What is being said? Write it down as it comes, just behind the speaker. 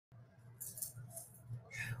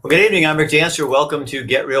Well, good evening. I'm Rick Dancer. Welcome to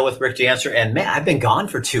Get Real with Rick Dancer. And man, I've been gone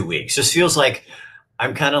for 2 weeks. This feels like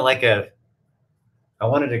I'm kind of like I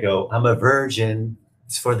wanted to go, I'm a virgin.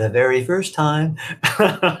 It's for the very first time.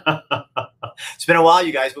 It's been a while,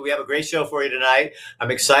 you guys, but we have a great show for you tonight. I'm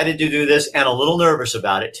excited to do this and a little nervous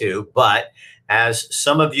about it too. But as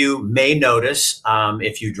some of you may notice,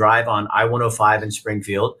 if you drive on I-105 in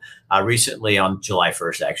Springfield, recently on July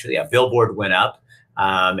 1st, actually, a billboard went up.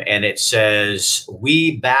 And it says,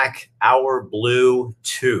 "We back our blue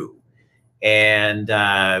too." And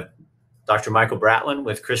Dr. Michael Bratlin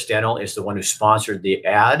with Chris Dennell is the one who sponsored the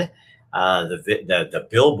ad, the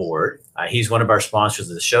billboard. He's one of our sponsors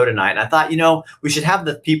of the show tonight. And I thought, we should have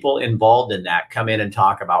the people involved in that come in and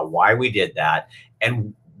talk about why we did that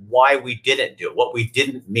and why we didn't do it, what we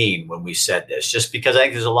didn't mean when we said this. Just because I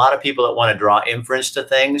think there's a lot of people that want to draw inference to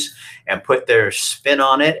things and put their spin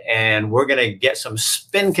on it. And we're going to get some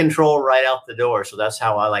spin control right out the door. So that's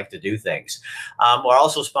how I like to do things. We're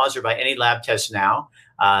also sponsored by Any Lab Test Now.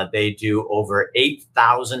 They do over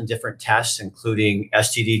 8,000 different tests, including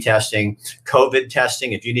STD testing, COVID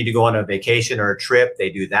testing. If you need to go on a vacation or a trip, they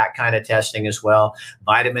do that kind of testing as well.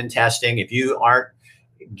 Vitamin testing. If you aren't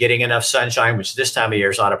getting enough sunshine, which this time of year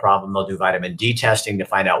is not a problem, they'll do vitamin D testing to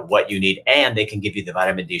find out what you need, and they can give you the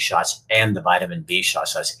vitamin D shots and the vitamin B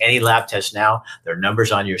shots. So that's Any Lab Test Now. Their numbers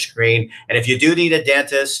on your screen. And if you do need a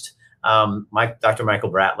dentist, Dr. Michael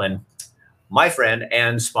Bratlin, my friend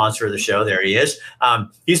and sponsor of the show, there he is.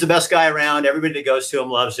 He's the best guy around. Everybody that goes to him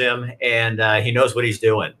loves him, and he knows what he's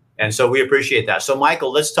doing. And so we appreciate that. So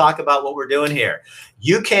Michael, let's talk about what we're doing here.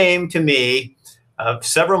 You came to me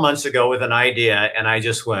several months ago with an idea, and I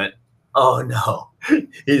just went, oh no,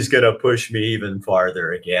 he's going to push me even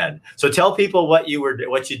farther again. So tell people what you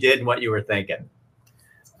did and what you were thinking.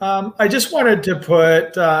 I just wanted to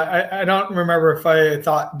put, I don't remember if I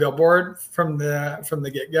thought billboard from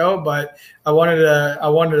the get-go, but I wanted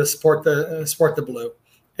to support the blue.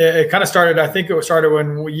 It kind of started, I think it started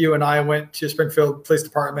when you and I went to Springfield Police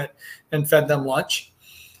Department and fed them lunch.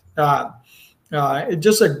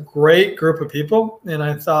 Just a great group of people. And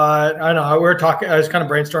I thought, I don't know, I was kind of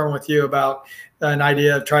brainstorming with you about an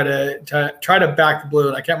idea of try to back the blue.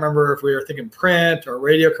 And I can't remember if we were thinking print or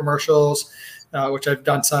radio commercials, which I've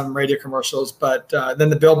done some radio commercials, but then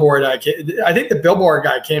the billboard, I think the billboard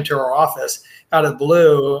guy came to our office out of the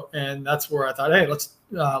blue. And that's where I thought, hey,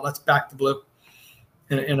 let's back the blue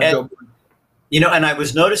in a billboard. And I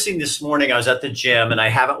was noticing this morning, I was at the gym and I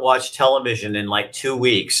haven't watched television in like 2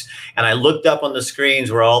 weeks. And I looked up on the screens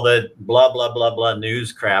where all the blah, blah, blah, blah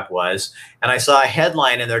news crap was. And I saw a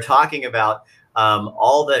headline and they're talking about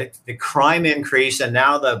all the crime increase. And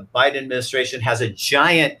now the Biden administration has a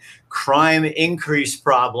giant crime increase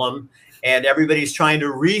problem. And everybody's trying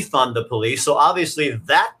to refund the police. So obviously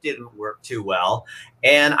that didn't work too well.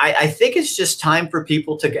 And I think it's just time for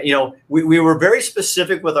people to, we were very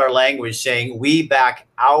specific with our language saying we back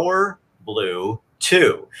our blue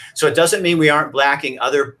too. So it doesn't mean we aren't backing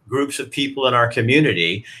other groups of people in our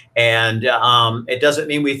community. And it doesn't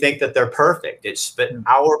mean we think that they're perfect. But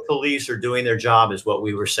our police are doing their job is what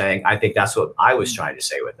we were saying. I think that's what I was trying to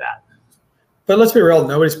say with that. But let's be real,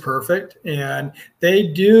 nobody's perfect, and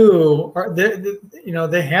they handle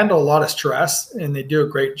a lot of stress and they do a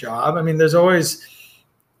great job. I mean, there's always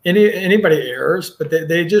anybody errors, but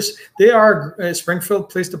they are Springfield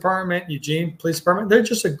Police Department, Eugene Police Department. They're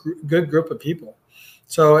just a good group of people.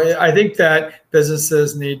 So I think that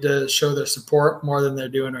businesses need to show their support more than they're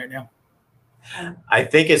doing right now. I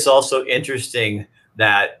think it's also interesting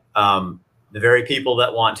that the very people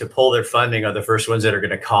that want to pull their funding are the first ones that are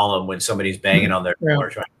going to call them when somebody's banging on their door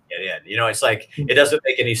trying to get in. It's like, it doesn't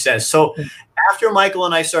make any sense. So after Michael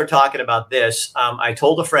and I started talking about this, I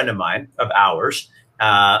told a friend of mine, of ours,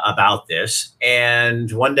 about this.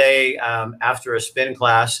 And one day after a spin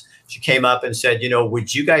class, she came up and said,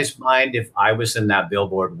 would you guys mind if I was in that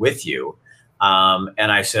billboard with you?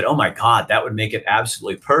 And I said, oh my God, that would make it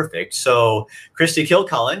absolutely perfect. So Christy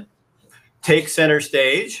Kilcullen, take center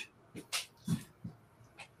stage.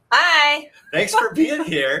 Hi. Thanks for being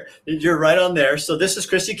here. You're right on there. So this is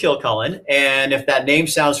Christy Kilcullen. And if that name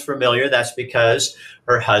sounds familiar, that's because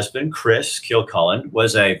her husband, Chris Kilcullen,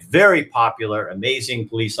 was a very popular, amazing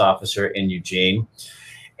police officer in Eugene.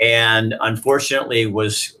 And unfortunately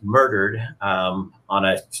was murdered on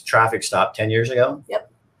a traffic stop 10 years ago.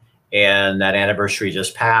 Yep. And that anniversary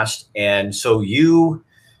just passed. And so you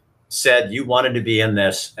said you wanted to be in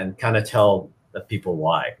this and kind of tell the people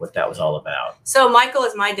what that was all about. So Michael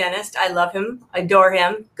is my dentist. I love him, adore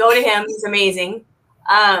him, go to him. He's amazing.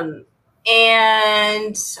 And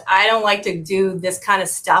I don't like to do this kind of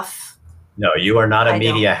stuff No, you are not a I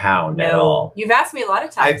don't. media hound at No. all. You've asked me a lot of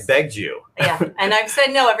times. I've begged you. Yeah, and I've said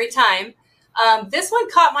no every time. This one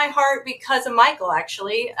caught my heart because of Michael,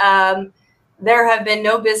 actually. There have been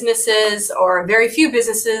no businesses, or very few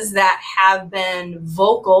businesses, that have been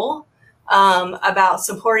vocal about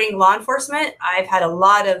supporting law enforcement. I've had a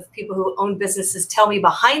lot of people who own businesses tell me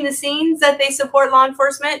behind the scenes that they support law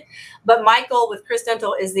enforcement, but Michael with Chris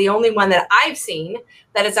Dental is the only one that I've seen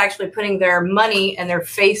that is actually putting their money and their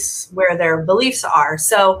face where their beliefs are.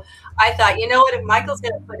 So I thought, you know what, if Michael's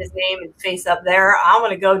going to put his name and face up there, I'm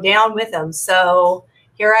going to go down with him. So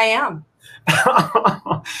here I am.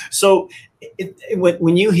 So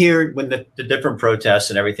when you hear when the different protests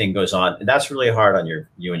and everything goes on, that's really hard on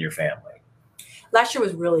you and your family. Last year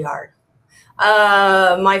was really hard.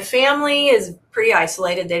 My family is pretty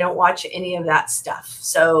isolated. They don't watch any of that stuff.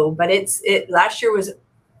 So, but last year was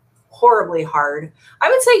horribly hard. I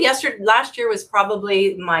would say last year was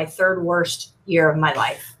probably my third worst year of my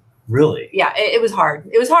life. Really? Yeah, it was hard.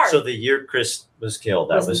 It was hard. So the year Chris was killed,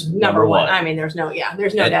 that was number one. I mean, there's no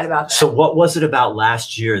doubt about that. So what was it about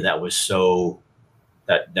last year that was so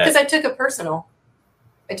because I took it personal.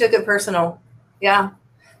 Yeah.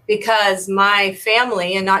 Because my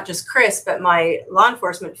family, and not just Chris, but my law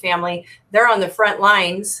enforcement family, they're on the front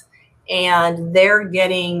lines and they're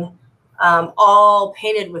getting all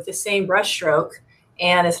painted with the same brushstroke,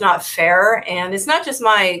 and it's not fair. And it's not just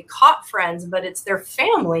my cop friends, but it's their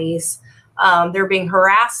families. They're being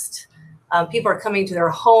harassed. People are coming to their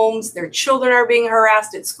homes. Their children are being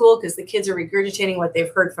harassed at school because the kids are regurgitating what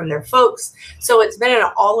they've heard from their folks. So it's been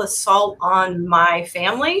an all assault on my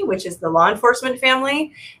family, which is the law enforcement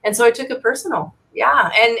family. And so I took it personal. Yeah.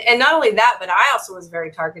 And not only that, but I also was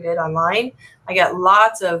very targeted online. I got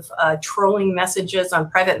lots of trolling messages on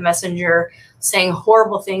private messenger saying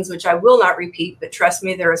horrible things, which I will not repeat, but trust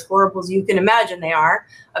me, they're as horrible as you can imagine they are,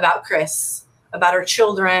 about Chris, about our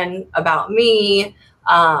children, about me,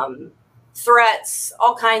 threats,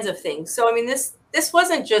 all kinds of things. So, I mean, this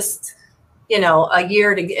wasn't just, a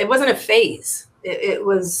year it wasn't a phase. It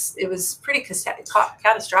was pretty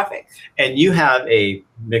catastrophic. And you have a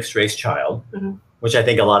mixed race child, mm-hmm. which I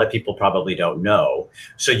think a lot of people probably don't know.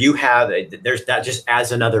 So you have, there's that just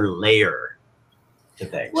adds another layer to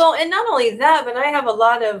things. Well, and not only that, but I have a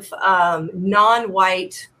lot of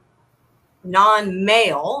non-white,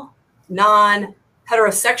 non-male,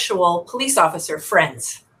 non-heterosexual police officer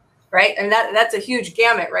friends. Right. And that's a huge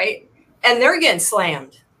gamut. Right. And they're getting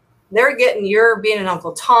slammed. They're getting, you're being an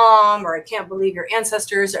Uncle Tom, or I can't believe your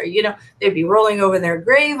ancestors, or, they'd be rolling over their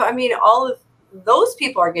grave. I mean, all of those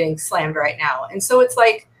people are getting slammed right now. And so it's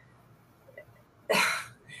like,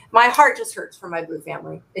 my heart just hurts for my Blue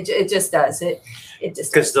family. It just does. It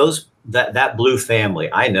just, because that Blue family,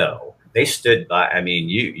 I know they stood by, I mean,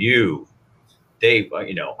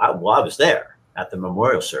 I was there at the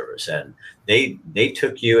memorial service, and they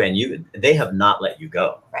took you, and they have not let you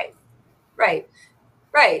go.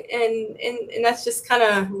 Right. And that's just kind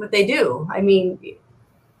of what they do. I mean,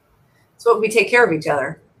 it's what we take care of each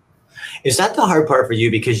other. Is that the hard part for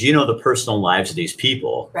you? Because you know the personal lives of these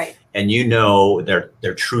people, right? And you know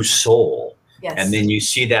their true soul. Yes. And then you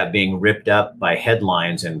see that being ripped up by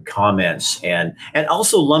headlines and comments and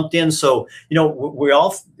also lumped in. So, we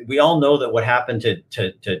all know that what happened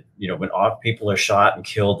to when people are shot and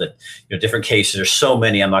killed, that, different cases, there's so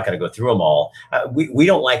many, I'm not going to go through them all. We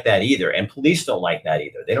don't like that either. And police don't like that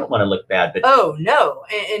either. They don't want to look bad. But oh, no.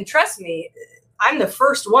 And trust me, I'm the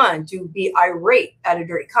first one to be irate at a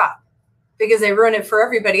dirty cop because they ruin it for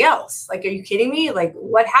everybody else. Like, are you kidding me? Like,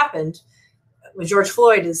 what happened with George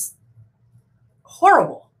Floyd is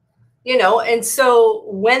horrible, and so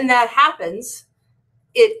when that happens,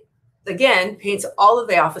 it again paints all of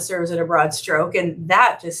the officers in a broad stroke, and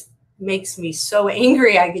that just makes me so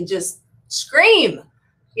angry I could just scream.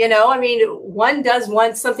 I mean, one does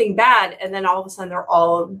something bad, and then all of a sudden they're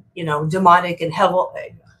all demonic and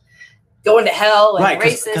going to hell and right,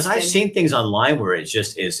 racist. Because I've seen things online where it's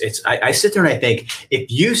I sit there and I think,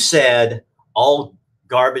 if you said all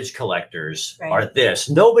garbage collectors are this,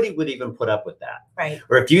 nobody would even put up with that. Right.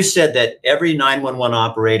 Or if you said that every 911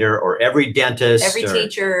 operator or every dentist, every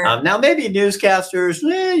teacher, now maybe newscasters,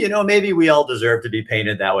 maybe we all deserve to be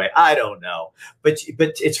painted that way. I don't know. But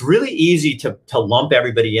it's really easy to lump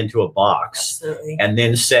everybody into a box. Absolutely. And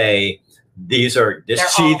then say, this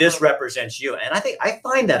represents you. And I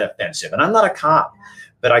find that offensive. And I'm not a cop,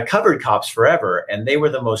 but I covered cops forever. And they were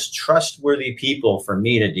the most trustworthy people for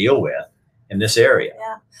me to deal with in this area.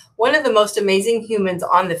 Yeah. One of the most amazing humans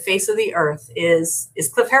on the face of the earth is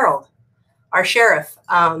Cliff Harold, our sheriff.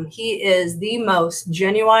 He is the most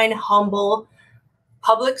genuine, humble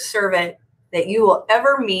public servant that you will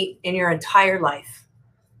ever meet in your entire life.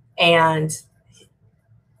 And,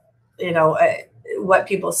 you know, what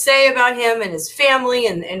people say about him and his family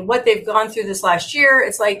and what they've gone through this last year,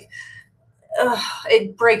 it's like,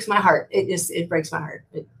 it breaks my heart. It breaks my heart.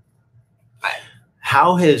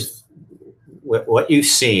 How has what you've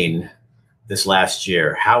seen this last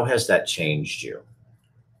year, how has that changed you?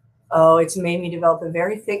 Oh, it's made me develop a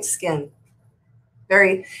very thick skin.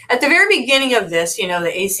 At the very beginning of this, you know,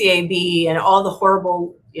 the ACAB and all the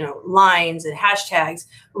horrible, you know, lines and hashtags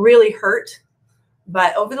really hurt.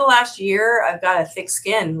 But over the last year, I've got a thick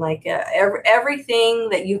skin. Like everything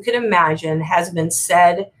that you could imagine has been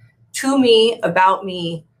said to me,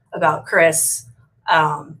 about Chris.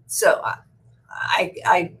 So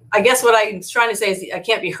I guess what I'm trying to say is I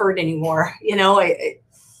can't be hurt anymore. You know,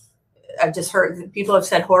 I've just heard that people have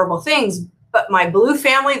said horrible things. But my blue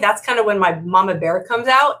family, that's kind of when my mama bear comes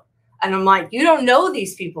out. And I'm like, you don't know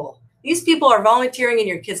these people. These people are volunteering in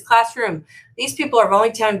your kid's classroom. These people are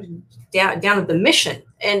volunteering down at the mission.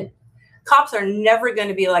 And cops are never going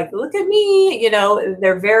to be like, look at me. You know,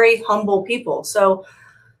 they're very humble people. So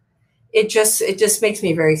it just makes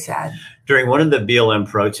me very sad. During one of the BLM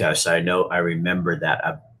protests, I remember that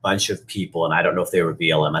a bunch of people, and I don't know if they were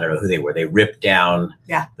BLM, I don't know who they were, they ripped down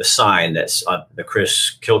the sign that's the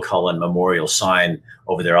Chris Kilcullen Memorial sign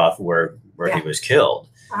over there off where he was killed.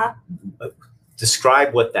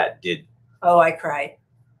 Describe what that did. Oh, I cried.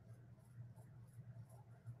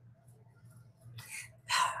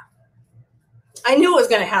 I knew it was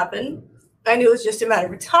going to happen. I knew it was just a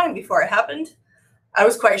matter of time before it happened. I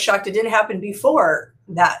was quite shocked it didn't happen before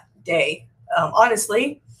that day,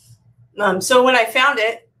 honestly. So when I found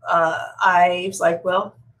it, I was like,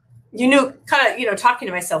 well, you knew, kind of, you know, talking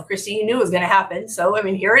to myself, Christy, you knew it was going to happen. So, I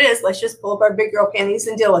mean, here it is. Let's just pull up our big girl panties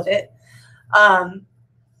and deal with it.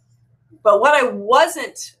 But what I was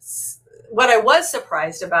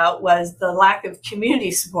surprised about was the lack of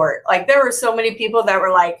community support. Like, there were so many people that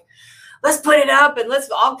were like, let's put it up and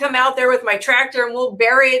I'll come out there with my tractor and we'll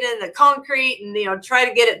bury it in the concrete and, you know, try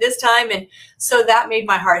to get it this time. And so that made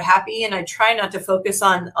my heart happy. And I try not to focus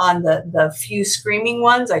on the few screaming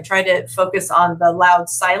ones. I try to focus on the loud,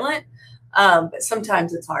 silent. But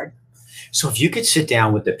sometimes it's hard. So if you could sit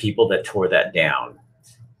down with the people that tore that down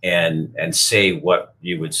and say what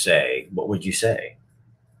you would say, what would you say?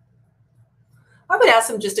 I would ask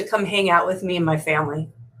them just to come hang out with me and my family.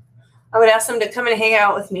 I would ask them to come and hang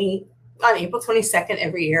out with me on April 22nd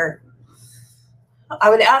every year.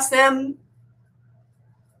 I would ask them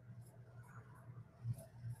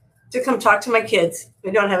to come talk to my kids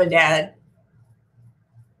who don't have a dad.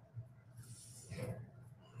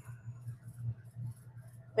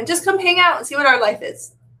 And just come hang out and see what our life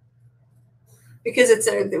is. Because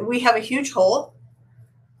we have a huge hole.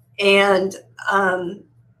 And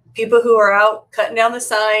people who are out cutting down the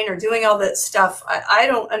sign or doing all that stuff, I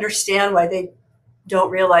don't understand why they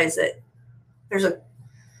don't realize it.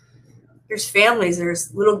 There's families,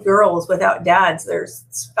 there's little girls without dads, there's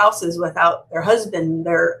spouses without their husband.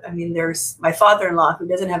 There's my father-in-law who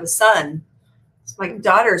doesn't have a son. It's my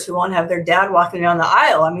daughters who won't have their dad walking down the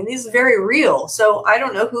aisle. I mean, these are very real. So I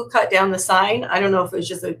don't know who cut down the sign. I don't know if it was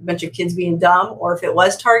just a bunch of kids being dumb or if it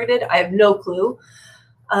was targeted. I have no clue.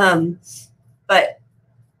 But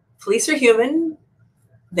police are human.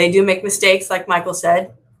 They do make mistakes, like Michael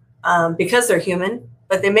said, because they're human,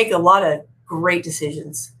 but they make a lot of great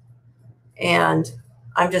decisions. And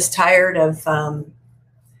I'm just tired of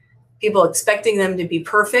people expecting them to be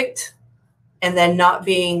perfect and then not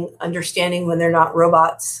being understanding when they're not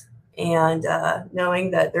robots, and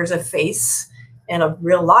knowing that there's a face and a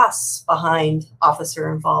real loss behind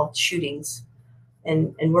officer involved shootings.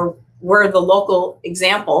 And we're the local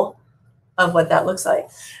example of what that looks like.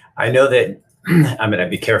 I know that I'm going to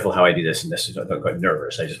be careful how I do this, and this is, don't get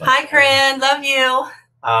nervous. Hi, Corinne. Love you.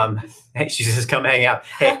 Hey, she says, come hang out.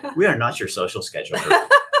 Hey, we are not your social schedule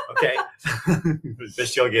group, okay? But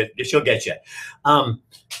she'll get you.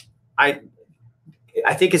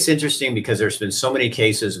 I think it's interesting because there's been so many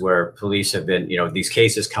cases where police have been, you know, these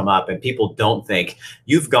cases come up and people don't think.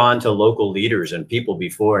 You've gone to local leaders and people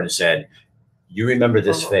before and said, you remember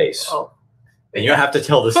this face. And you don't have to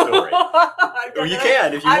tell the story. Or you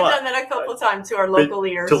can if you want. I've done that a couple of times to our local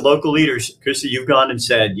leaders. To local leaders, Christy, you've gone and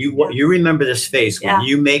said, you remember this face when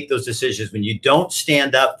you make those decisions, when you don't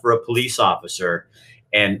stand up for a police officer,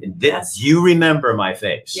 and you remember my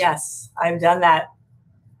face. Yes, I've done that.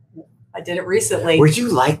 I did it recently. Were you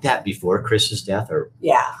like that before Chris's death? Or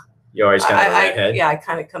yeah. You always kind of a redhead? Yeah, I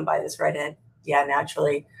kind of come by this redhead. Yeah,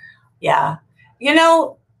 naturally. Yeah. You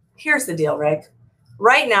know, here's the deal, Rick.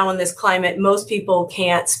 Right now in this climate, most people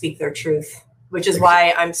can't speak their truth. which is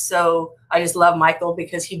why I just love Michael,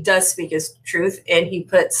 because he does speak his truth and he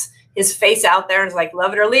puts his face out there and is like,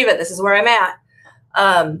 love it or leave it. This is where I'm at.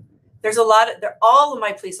 There's all of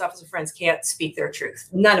my police officer friends can't speak their truth.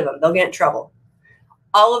 None of them. They'll get in trouble.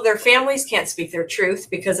 All of their families can't speak their truth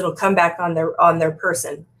because it'll come back on their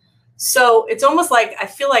person. So it's almost like I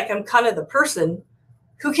feel like I'm kind of the person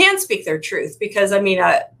who can speak their truth, because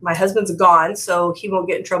my husband's gone, so he won't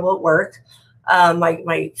get in trouble at work.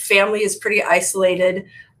 My family is pretty isolated.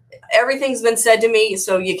 Everything's been said to me,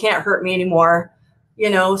 so you can't hurt me anymore.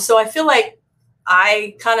 So I feel like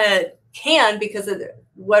I kind of can, because of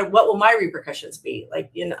what will my repercussions be?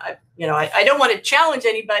 Like, I don't want to challenge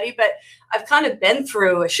anybody, but I've kind of been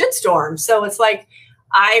through a shitstorm. So it's like,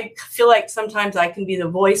 I feel like sometimes I can be the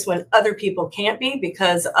voice when other people can't be,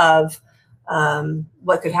 because of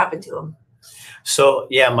what could happen to them. So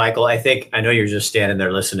yeah, Michael, I know you're just standing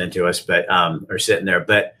there listening to us, but or sitting there,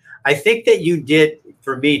 but I think that you did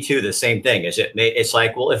for me too the same thing. It's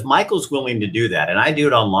like, well, if Michael's willing to do that, and I do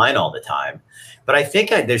it online all the time, but I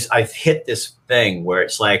think I've hit this thing where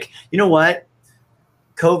it's like, you know what?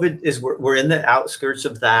 COVID is, we're in the outskirts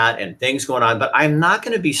of that and things going on, but I'm not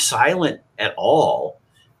going to be silent at all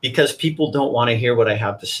because people don't want to hear what I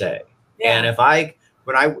have to say. Yeah. And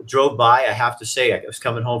when I drove by, I have to say, I was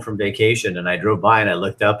coming home from vacation and I drove by and I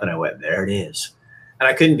looked up and I went, there it is. And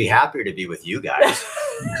I couldn't be happier to be with you guys.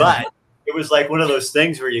 But it was like one of those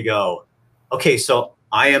things where you go, okay, so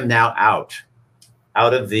I am now out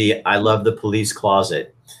of the I love the police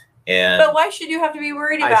closet. But why should you have to be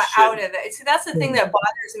worried about out of it? See, that's the thing that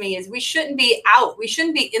bothers me, is we shouldn't be out. We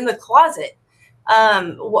shouldn't be in the closet.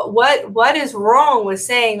 What is wrong with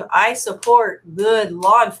saying I support good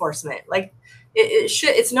law enforcement? Like,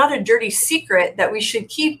 it's not a dirty secret that we should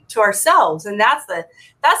keep to ourselves. And that's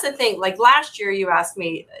the thing. Like last year, you asked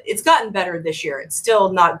me, it's gotten better this year. It's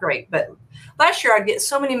still not great, but last year I'd get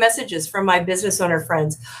so many messages from my business owner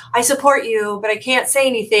friends. I support you, but I can't say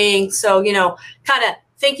anything. So, kind of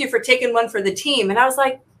thank you for taking one for the team. And I was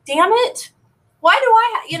like, damn it. Why do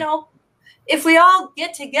I, if we all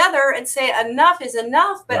get together and say enough is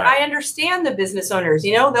enough, but right. I understand the business owners,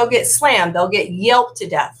 they'll get slammed, they'll get yelped to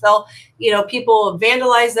death. They'll, people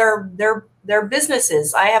vandalize their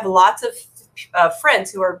businesses. I have lots of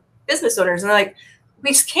friends who are business owners, and they're like, we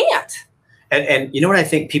just can't. And you know what I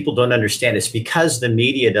think people don't understand? It's because the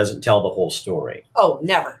media doesn't tell the whole story. Oh,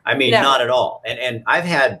 never. I mean, never. Not at all. And I've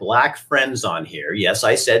had Black friends on here. Yes,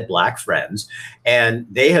 I said Black friends. And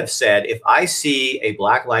they have said, if I see a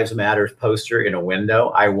Black Lives Matter poster in a window,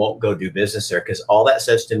 I won't go do business there, because all that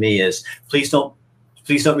says to me is, please don't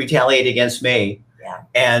retaliate against me. Yeah.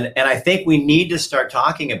 And I think we need to start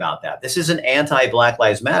talking about that. This isn't anti-Black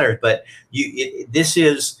Lives Matter, but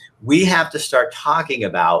we have to start talking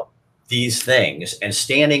about these things and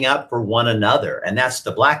standing up for one another. And that's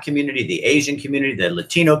the Black community, the Asian community, the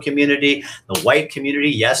Latino community, the white community,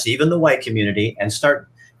 yes, even the white community,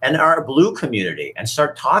 and our blue community, and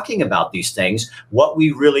start talking about these things, what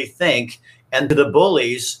we really think. And the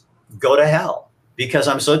bullies, go to hell, because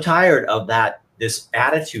I'm so tired of this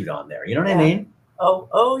attitude on there. You know what I mean?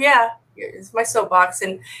 Oh yeah. It's my soapbox.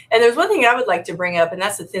 And there's one thing I would like to bring up, and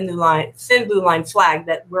that's the thin blue line flag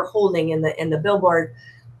that we're holding in the billboard.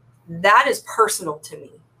 That is personal to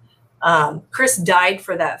me. Chris died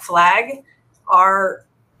for that flag.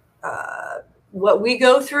 What we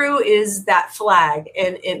go through is that flag,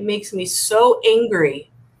 and it makes me so angry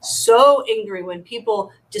when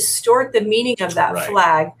people distort the meaning of that right.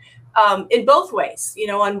 flag in both ways.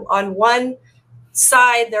 On one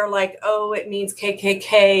side, they're like, oh, it means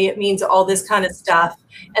KKK, it means all this kind of stuff.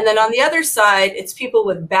 And then on the other side, it's people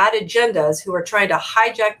with bad agendas who are trying to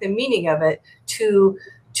hijack the meaning of it to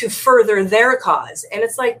further their cause. And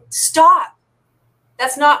it's like, stop.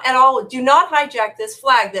 That's not at all. Do not hijack this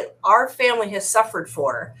flag that our family has suffered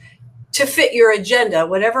for to fit your agenda,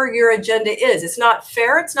 whatever your agenda is. It's not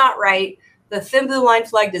fair. It's not right. The thin blue line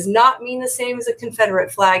flag does not mean the same as a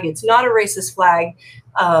Confederate flag. It's not a racist flag.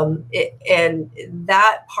 And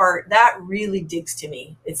that part, that really digs to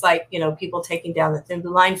me. It's like, people taking down the thin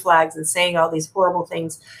blue line flags and saying all these horrible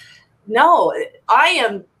things. No, I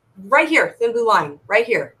am right here, thin blue line, right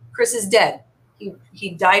here. Chris is dead. He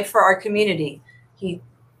died for our community.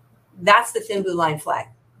 That's the thin blue line flag.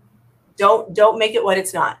 Don't make it what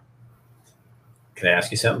it's not. Can I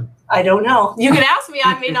ask you something? I don't know. You can ask me.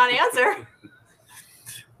 I may not answer.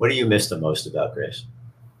 What do you miss the most about Grace?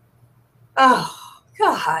 Oh,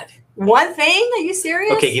 God. One thing? Are you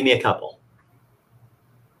serious? Okay, give me a couple.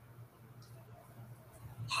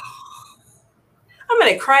 I'm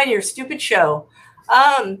going to cry in your stupid show.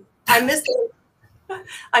 I miss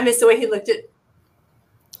the way he looked at.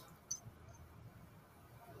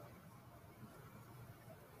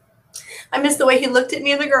 I miss the way he looked at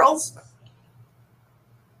me and the girls.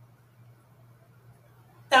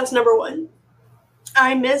 That was number one.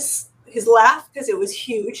 I miss his laugh because it was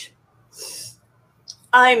huge.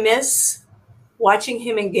 I miss watching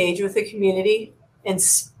him engage with the community and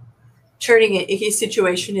turning an icky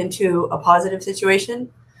situation into a positive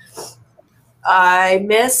situation. I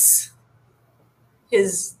miss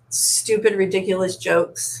his stupid, ridiculous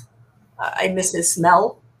jokes. I miss his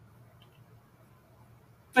smell.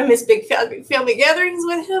 I miss big family gatherings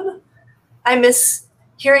with him. I miss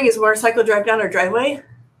hearing his motorcycle drive down our driveway.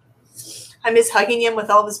 I miss hugging him with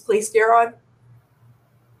all of his police gear on.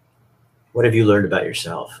 What have you learned about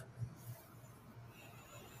yourself?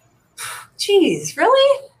 Jeez,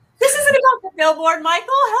 really? This isn't about the billboard, Michael.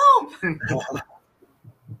 Help.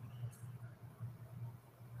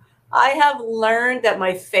 I have learned that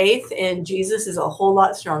my faith in Jesus is a whole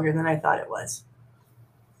lot stronger than I thought it was.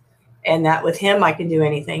 And that with him, I can do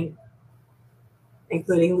anything,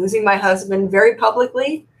 including losing my husband very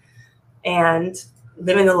publicly and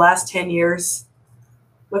living the last 10 years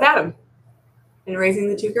without him and raising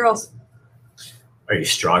the 2 girls. Are you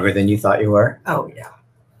stronger than you thought you were? Oh, yeah.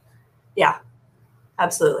 Yeah,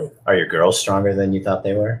 absolutely. Are your girls stronger than you thought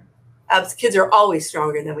they were? Kids are always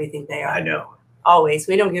stronger than we think they are. I know. Always.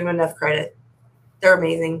 We don't give them enough credit. They're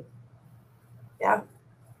amazing. Yeah.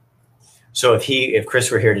 So if Chris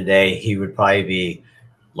were here today, he would probably be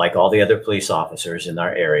like all the other police officers in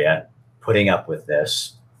our area, putting up with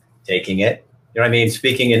this, taking it. You know what I mean?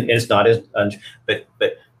 Speaking, and it's not as, but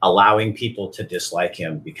allowing people to dislike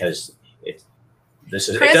him because it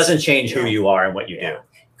doesn't change who you are and what you do.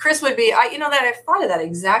 Chris would be. I thought of that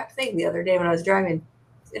exact thing the other day when I was driving.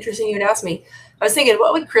 It's interesting you would ask me. I was thinking,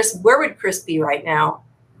 where would Chris be right now?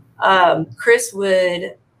 Chris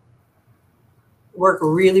would work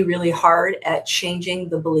really, really hard at changing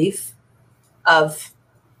the belief of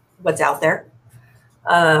what's out there.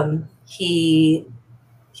 He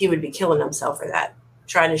would be killing himself for that,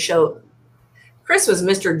 trying to show. Chris was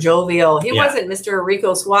Mr. Jovial. He wasn't Mr.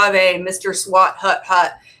 Rico Suave, Mr. SWAT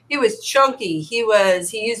hut. He was chunky. He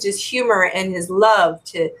used his humor and his love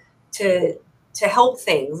to help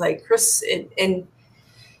things. Like Chris and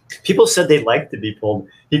people said they liked to be pulled.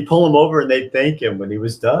 He'd pull them over and they'd thank him when he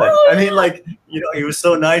was done. I mean, he was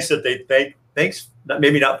so nice that they'd thanks,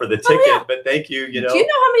 maybe not for the ticket, but thank you, Do you know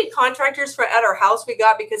how many contractors at our house we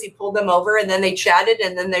got because he pulled them over and then they chatted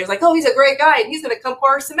and then they was like, oh, he's a great guy and he's going to come pour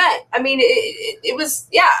our cement. I mean, it was,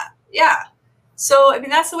 yeah. So, I mean,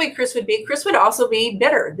 that's the way Chris would be. Chris would also be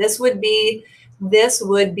bitter. This would be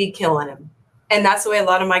killing him. And that's the way a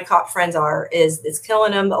lot of my cop friends are, is it's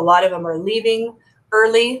killing them. A lot of them are leaving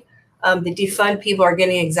early. The defund people are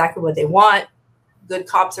getting exactly what they want. Good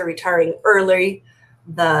cops are retiring early.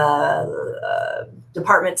 The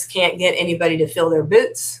departments can't get anybody to fill their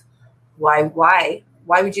boots. Why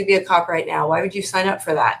would you be a cop right now? Why would you sign up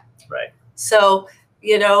for that? Right. So,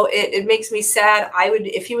 it makes me sad.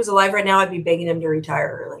 If he was alive right now, I'd be begging him to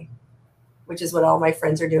retire early, which is what all my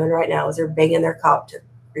friends are doing right now, is they're begging their cop to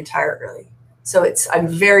retire early. So I'm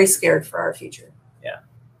very scared for our future. Yeah.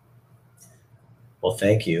 Well,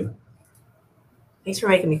 thank you. Thanks for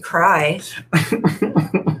making me cry.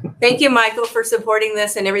 Thank you, Michael, for supporting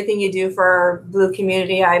this and everything you do for our Blue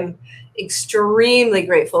community. I'm extremely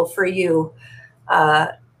grateful for you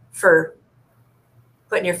for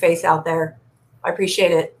putting your face out there. I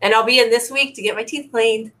appreciate it. And I'll be in this week to get my teeth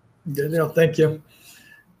cleaned. Good deal. Thank you.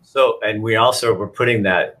 So, and we're putting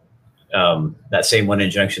that same one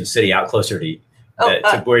in Junction City out closer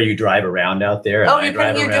to where you drive around out there. You're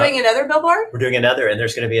doing another billboard? We're doing another, and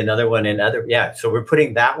there's going to be another one in other. Yeah. So we're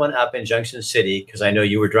putting that one up in Junction City because I know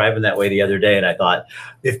you were driving that way the other day, and I thought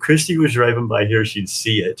if Christy was driving by here, she'd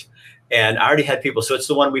see it. And I already had people. So it's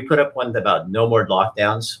the one we put up one about no more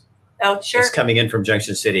lockdowns. Oh, sure. It's coming in from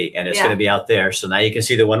Junction City, and it's going to be out there. So now you can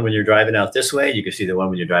see the one when you're driving out this way. You can see the one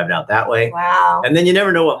when you're driving out that way. Wow. And then you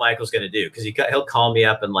never know what Michael's going to do because he'll call me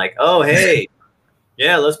up and like, oh, hey,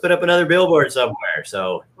 yeah, let's put up another billboard somewhere.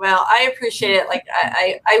 So. Well, I appreciate it. Like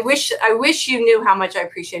I wish you knew how much I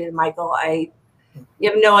appreciated Michael. You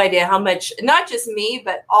have no idea how much, not just me,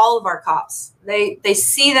 but all of our cops. They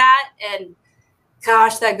see that and.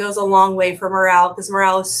 Gosh, that goes a long way for morale because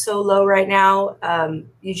morale is so low right now.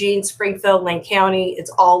 Eugene, Springfield, Lane County,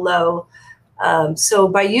 it's all low. So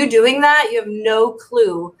by you doing that, you have no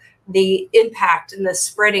clue the impact and the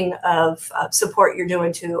spreading of support you're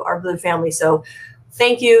doing to our Blue family. So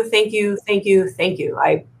thank you, thank you, thank you, thank you.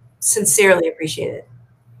 I sincerely appreciate it.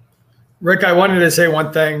 Rick, I wanted to say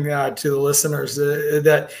one thing to the listeners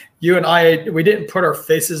that you and we didn't put our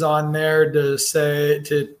faces on there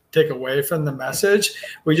to take away from the message.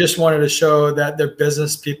 We just wanted to show that their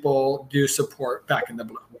business people do support Back in the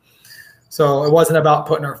Blue. So it wasn't about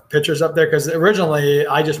putting our pictures up there, because originally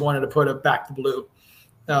I just wanted to put a Back to Blue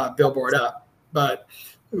billboard up. But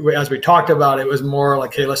as we talked about, it was more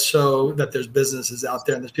like, hey, let's show that there's businesses out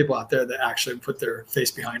there and there's people out there that actually put their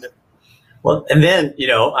face behind it. Well, and then,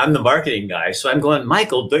 I'm the marketing guy. So I'm going,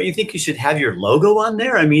 Michael, don't you think you should have your logo on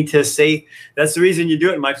there? I mean, to say that's the reason you do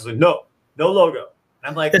it. And Michael's like, no logo.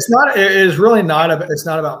 I'm like, it's really not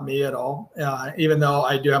about me at all. Even though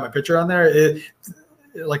I do have my picture on there,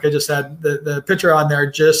 like I just said, the picture on there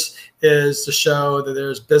just is to show that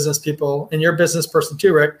there's business people, and you're a business person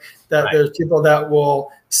too, Rick, that right. There's people that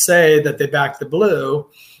will say that they back the blue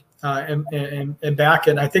and back.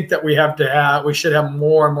 And I think that we should have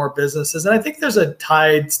more and more businesses. And I think there's a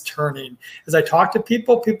tides turning. As I talk to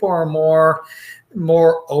people are more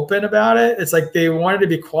open about it. It's like they wanted to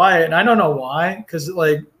be quiet. And I don't know why, because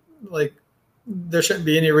like there shouldn't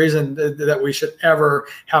be any reason that we should ever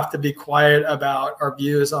have to be quiet about our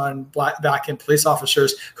views on back-end police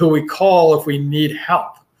officers who we call if we need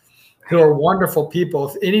help, who are wonderful people.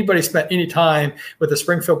 If anybody spent any time with the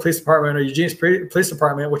Springfield Police Department or Eugene Police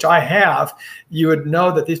Department, which I have, you would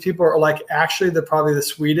know that these people are like actually probably the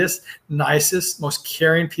sweetest, nicest, most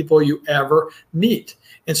caring people you ever meet.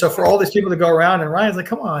 And so for all these people to go around, and Ryan's like,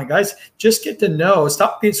 come on, guys, just get to know,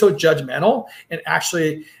 stop being so judgmental, and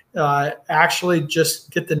actually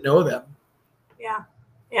just get to know them.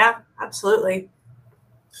 Yeah, absolutely.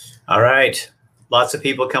 All right. Lots of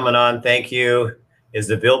people coming on. Thank you. Is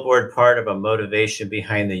the billboard part of a motivation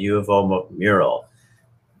behind the U of O mural?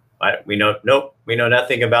 We know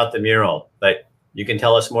nothing about the mural, but you can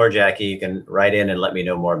tell us more, Jackie. You can write in and let me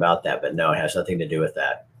know more about that. But no, it has nothing to do with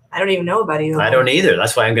that. I don't even know about you. I don't either.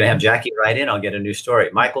 That's why I'm going to have Jackie write in. I'll get a new story.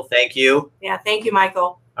 Michael, thank you. Yeah, thank you,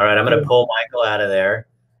 Michael. All right, I'm going to pull Michael out of there.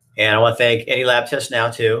 And I want to thank Any Lab Test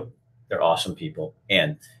Now, too. They're awesome people.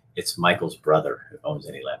 And it's Michael's brother who owns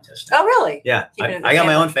Any Lab Test Now. Oh, really? Yeah. I got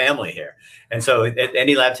my own family here. And so at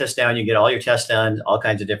Any Lab Test Now, you get all your tests done, all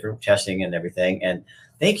kinds of different testing and everything. And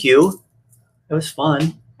thank you. It was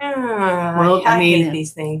fun. Well, I mean, hate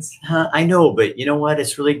these things. I know, but you know what?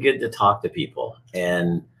 It's really good to talk to people.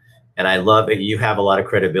 And I love it. You have a lot of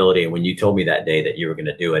credibility. And when you told me that day that you were going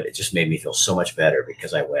to do it, it just made me feel so much better,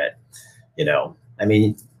 because I went, I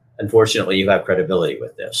mean, unfortunately, you have credibility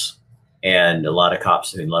with this, and a lot of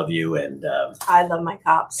cops love you. And I love my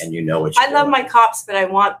cops. And what I love my cops, but I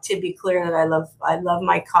want to be clear that I love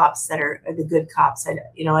my cops that are the good cops. I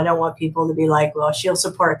don't want people to be like, well, she'll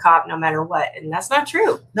support a cop no matter what, and that's not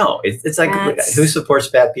true. No, it's like, who supports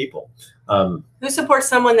bad people? Who supports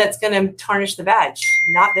someone that's going to tarnish the badge?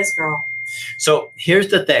 Not this girl. So here's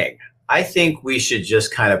the thing. I think we should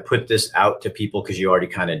just kind of put this out to people, because you already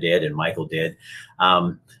kind of did, and Michael did.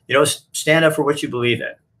 Stand up for what you believe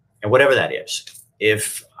in, and whatever that is.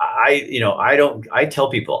 If I tell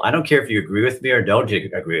people, I don't care if you agree with me or don't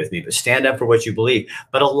agree with me, but stand up for what you believe,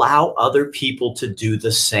 but allow other people to do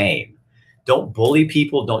the same. Don't bully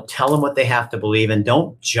people. Don't tell them what they have to believe, and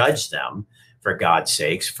don't judge them, for God's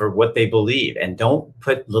sakes, for what they believe. And don't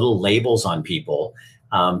put little labels on people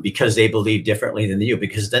because they believe differently than you,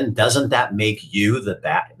 because then doesn't that make you the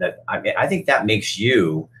bad? I think that makes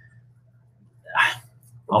you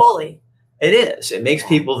a bully. It is. It makes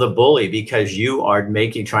people the bully, because you are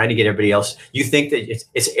trying to get everybody else. You think that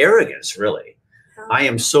it's arrogance, really. I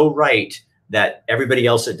am so right that everybody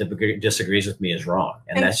else that disagrees with me is wrong,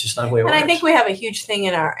 and that's just not the way it works. And I think we have a huge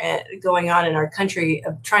thing going on in our country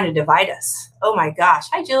of trying to divide us. Oh my gosh!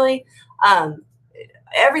 Hi, Julie.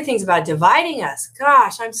 Everything's about dividing us.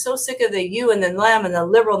 Gosh, I'm so sick of the you and the them and the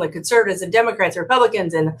liberal and the conservatives and Democrats,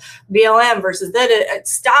 Republicans, and BLM versus that.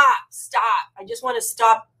 Stop. I just want to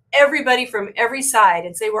stop everybody from every side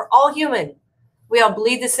and say we're all human. We all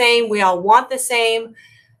bleed the same. We all want the same.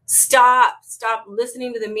 Stop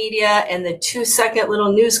listening to the media and the 2-second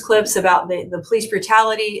little news clips about the police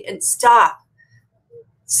brutality, and stop,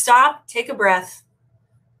 take a breath,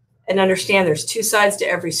 and understand there's two sides to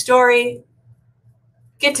every story.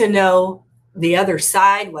 Get to know the other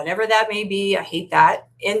side, whatever that may be. I hate that.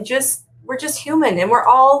 And we're just human, and we're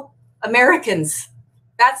all Americans.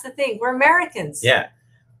 That's the thing. We're Americans. Yeah.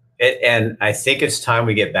 And I think it's time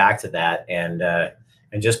we get back to that, and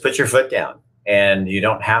just put your foot down, and you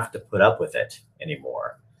don't have to put up with it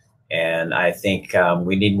anymore. And I think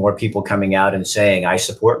we need more people coming out and saying, I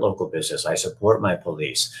support local business. I support my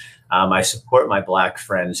police. I support my Black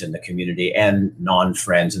friends in the community and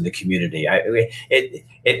non-friends in the community.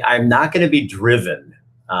 I'm not going to be driven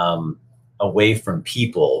away from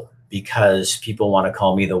people because people want to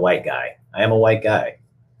call me the white guy. I am a white guy.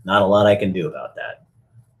 Not a lot I can do about that.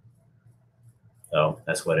 So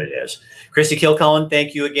that's what it is. Christy Kilcullen,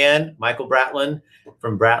 thank you again. Michael Bratlin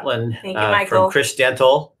from Bratlin, Thank you, Michael. from Chris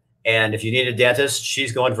Dental. And if you need a dentist,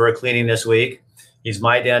 she's going for a cleaning this week. He's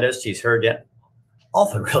my dentist. He's her dentist.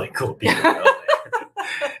 All the really cool people.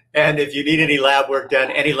 And if you need any lab work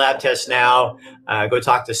done, any lab tests now, go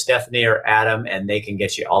talk to Stephanie or Adam, and they can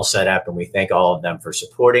get you all set up. And we thank all of them for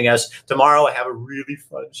supporting us. Tomorrow, I have a really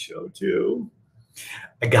fun show, too.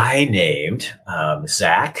 A guy named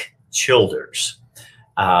Zach Childers.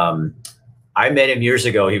 I met him years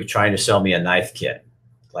ago. He was trying to sell me a knife kit,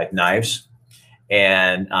 like knives.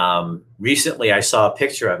 And recently, I saw a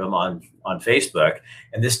picture of him on Facebook.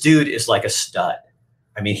 And this dude is like a stud.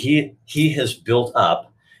 I mean, he has built up.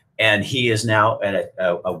 And he is now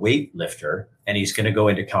a weightlifter, and he's going to go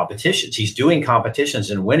into competitions. He's doing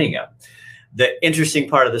competitions and winning them. The interesting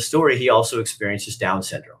part of the story, he also experiences Down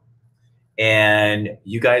syndrome. And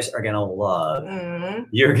you guys are going to love,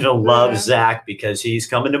 you're going to love Zach, because he's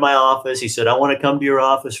coming to my office. He said, I want to come to your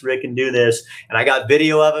office, Rick, and do this. And I got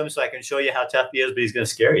video of him so I can show you how tough he is, but he's going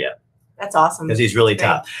to scare you. That's awesome. Because he's really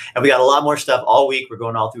tough. And we got a lot more stuff all week. We're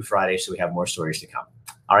going all through Friday, so we have more stories to come.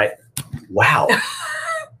 All right. Wow.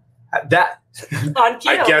 That on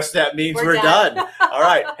cue. I guess that means we're done. All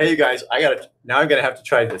right. Hey, you guys, now I'm going to have to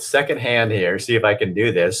try the second hand here, see if I can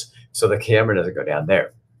do this so the camera doesn't go down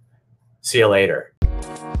there. See you later.